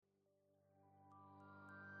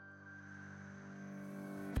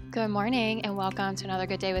Good morning and welcome to another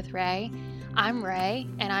Good Day with Ray. I'm Ray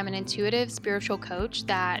and I'm an intuitive spiritual coach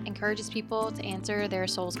that encourages people to answer their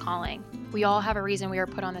soul's calling. We all have a reason we are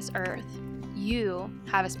put on this earth. You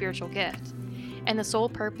have a spiritual gift. And the sole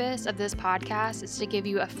purpose of this podcast is to give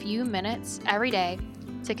you a few minutes every day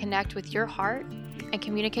to connect with your heart and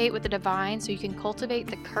communicate with the divine so you can cultivate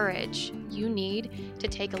the courage you need to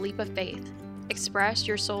take a leap of faith, express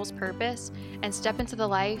your soul's purpose, and step into the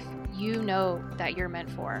life you know that you're meant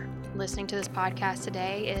for. Listening to this podcast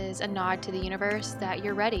today is a nod to the universe that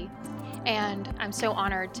you're ready. And I'm so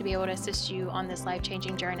honored to be able to assist you on this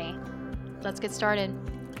life-changing journey. Let's get started.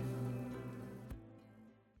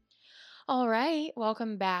 All right,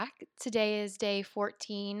 welcome back. Today is day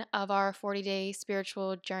 14 of our 40-day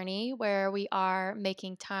spiritual journey where we are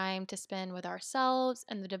making time to spend with ourselves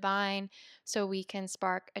and the divine so we can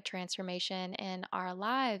spark a transformation in our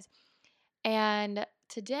lives. And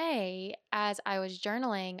today, as I was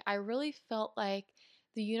journaling, I really felt like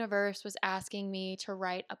the universe was asking me to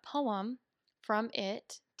write a poem from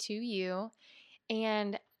it to you.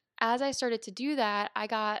 And as I started to do that, I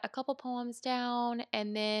got a couple poems down,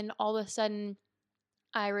 and then all of a sudden,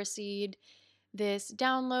 I received this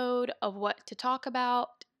download of what to talk about.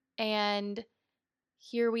 And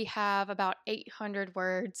here we have about 800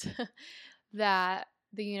 words that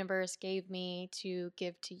the universe gave me to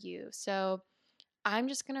give to you. So I'm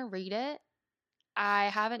just going to read it. I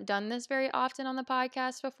haven't done this very often on the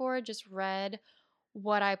podcast before, just read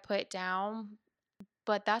what I put down,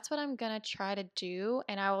 but that's what I'm going to try to do.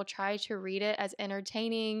 And I will try to read it as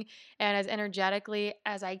entertaining and as energetically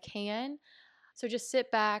as I can. So just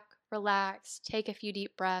sit back, relax, take a few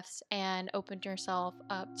deep breaths, and open yourself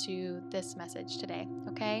up to this message today,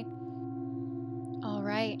 okay? All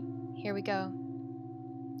right, here we go.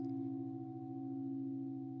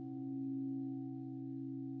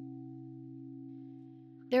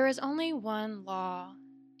 There is only one law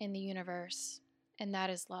in the universe, and that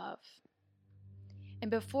is love. And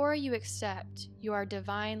before you accept your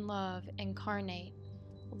divine love incarnate,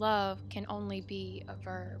 love can only be a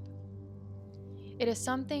verb. It is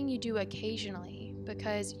something you do occasionally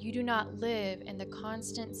because you do not live in the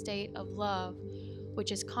constant state of love,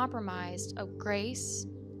 which is compromised of grace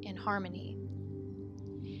and harmony.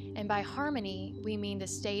 And by harmony, we mean the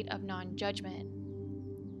state of non-judgment,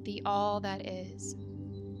 the all that is.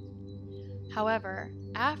 However,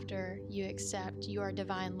 after you accept your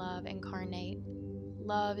divine love incarnate,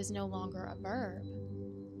 love is no longer a verb.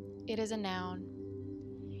 It is a noun.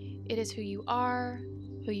 It is who you are,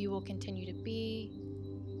 who you will continue to be,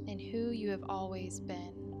 and who you have always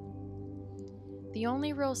been. The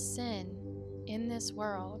only real sin in this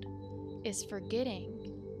world is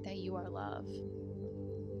forgetting that you are love.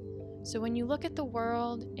 So when you look at the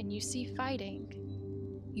world and you see fighting,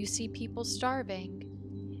 you see people starving,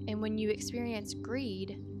 and when you experience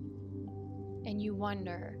greed and you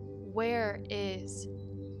wonder, where is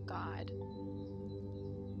God?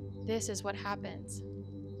 This is what happens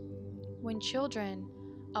when children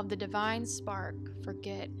of the divine spark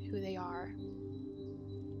forget who they are.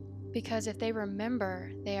 Because if they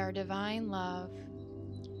remember they are divine love,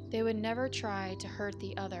 they would never try to hurt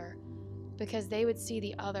the other because they would see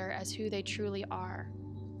the other as who they truly are,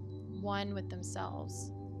 one with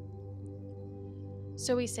themselves.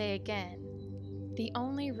 So we say again, the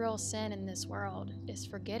only real sin in this world is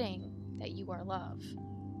forgetting that you are love.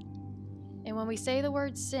 And when we say the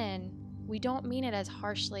word sin, we don't mean it as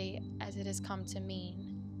harshly as it has come to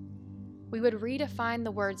mean. We would redefine the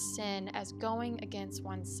word sin as going against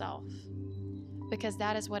oneself, because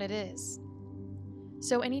that is what it is.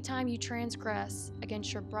 So anytime you transgress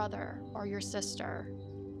against your brother or your sister,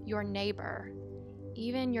 your neighbor,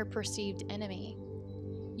 even your perceived enemy,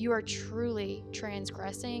 you are truly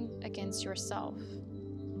transgressing against yourself.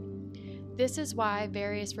 This is why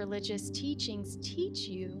various religious teachings teach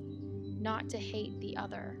you not to hate the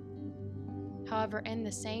other. However, in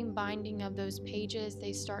the same binding of those pages,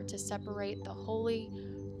 they start to separate the holy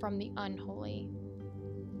from the unholy.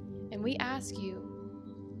 And we ask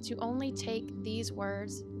you to only take these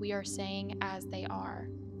words we are saying as they are.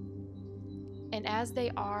 And as they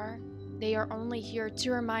are only here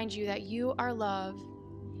to remind you that you are love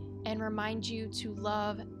and remind you to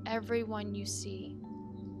love everyone you see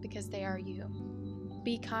because they are you.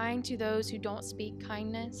 Be kind to those who don't speak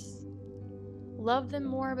kindness. Love them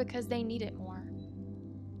more because they need it more.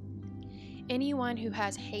 Anyone who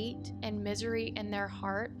has hate and misery in their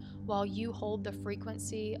heart while you hold the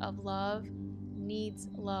frequency of love needs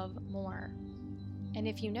love more. And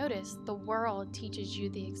if you notice, the world teaches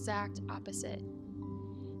you the exact opposite.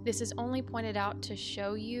 This is only pointed out to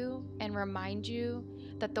show you and remind you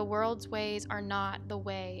that the world's ways are not the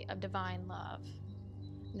way of divine love.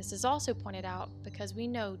 And this is also pointed out because we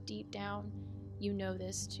know deep down you know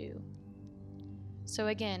this too. So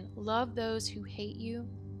again, love those who hate you,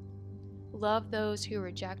 love those who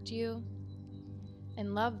reject you,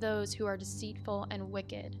 and love those who are deceitful and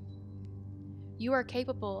wicked. You are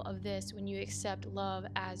capable of this when you accept love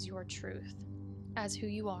as your truth, as who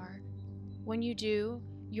you are. When you do,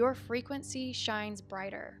 your frequency shines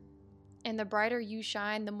brighter. And the brighter you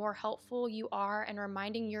shine, the more helpful you are in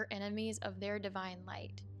reminding your enemies of their divine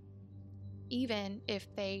light, even if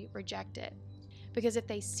they reject it. Because if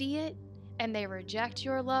they see it and they reject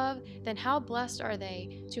your love, then how blessed are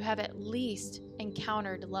they to have at least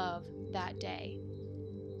encountered love that day?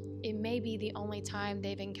 It may be the only time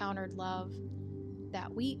they've encountered love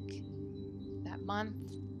that week, that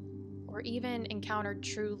month, or even encountered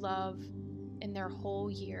true love in their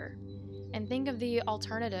whole year. And think of the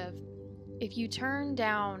alternative. If you turn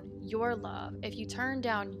down your love, if you turn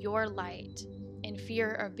down your light in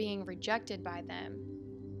fear of being rejected by them,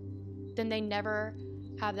 then they never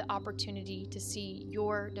have the opportunity to see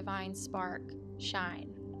your divine spark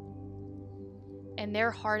shine. And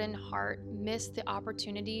their hardened heart missed the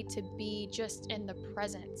opportunity to be just in the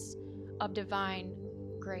presence of divine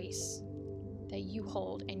grace that you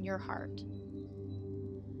hold in your heart.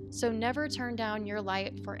 So never turn down your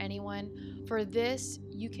light for anyone, for this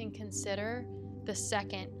you can consider the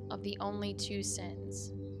second of the only two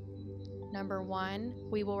sins. Number one,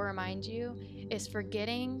 we will remind you, is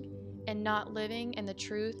forgetting and not living in the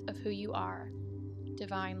truth of who you are,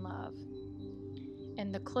 divine love.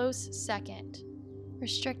 And the close second,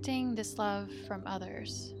 restricting this love from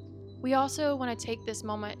others. We also want to take this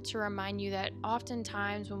moment to remind you that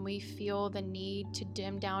oftentimes when we feel the need to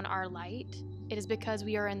dim down our light, it is because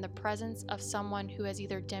we are in the presence of someone who has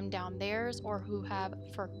either dimmed down theirs or who have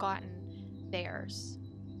forgotten theirs.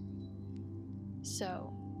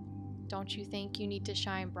 So, don't you think you need to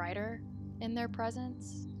shine brighter in their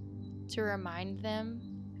presence? To remind them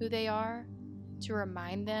who they are? To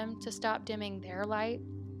remind them to stop dimming their light?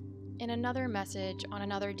 In another message on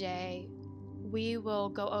another day, we will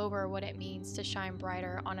go over what it means to shine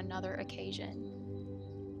brighter on another occasion.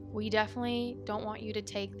 We definitely don't want you to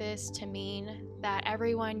take this to mean that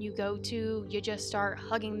everyone you go to, you just start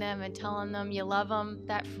hugging them and telling them you love them.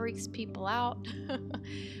 That freaks people out.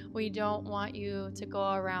 We don't want you to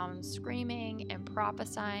go around screaming and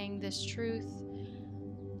prophesying this truth.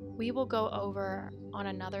 We will go over on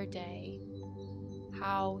another day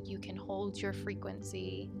how you can hold your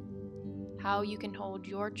frequency, how you can hold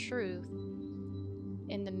your truth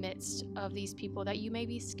in the midst of these people that you may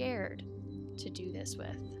be scared to do this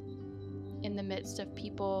with. In the midst of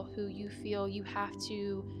people who you feel you have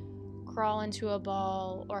to crawl into a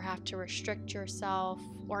ball or have to restrict yourself,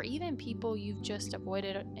 or even people you've just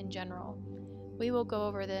avoided in general. We will go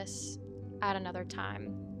over this at another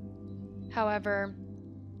time. However,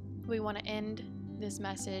 we want to end this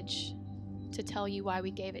message to tell you why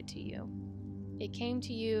we gave it to you. It came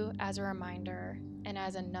to you as a reminder and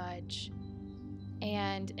as a nudge.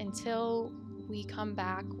 And until we come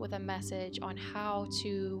back with a message on how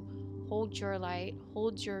to hold your light,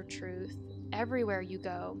 hold your truth everywhere you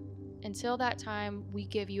go, until that time, we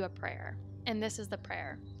give you a prayer. And this is the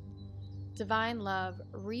prayer. Divine love,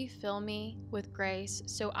 refill me with grace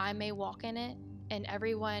so I may walk in it, and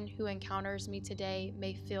everyone who encounters me today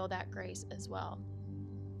may feel that grace as well.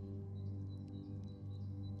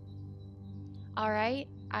 All right,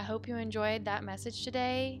 I hope you enjoyed that message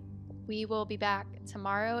today. We will be back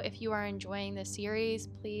tomorrow. If you are enjoying this series,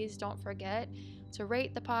 please don't forget to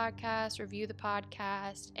rate the podcast, review the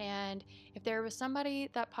podcast, and if there was somebody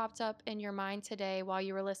that popped up in your mind today while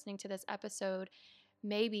you were listening to this episode,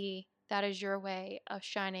 maybe that is your way of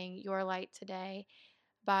shining your light today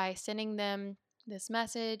by sending them this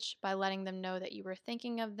message, by letting them know that you were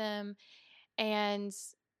thinking of them. And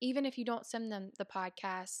even if you don't send them the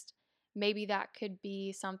podcast, maybe that could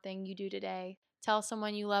be something you do today. Tell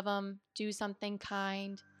someone you love them, do something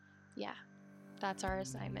kind. Yeah, that's our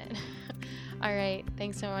assignment. All right,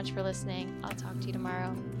 thanks so much for listening. I'll talk to you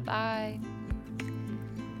tomorrow. Bye.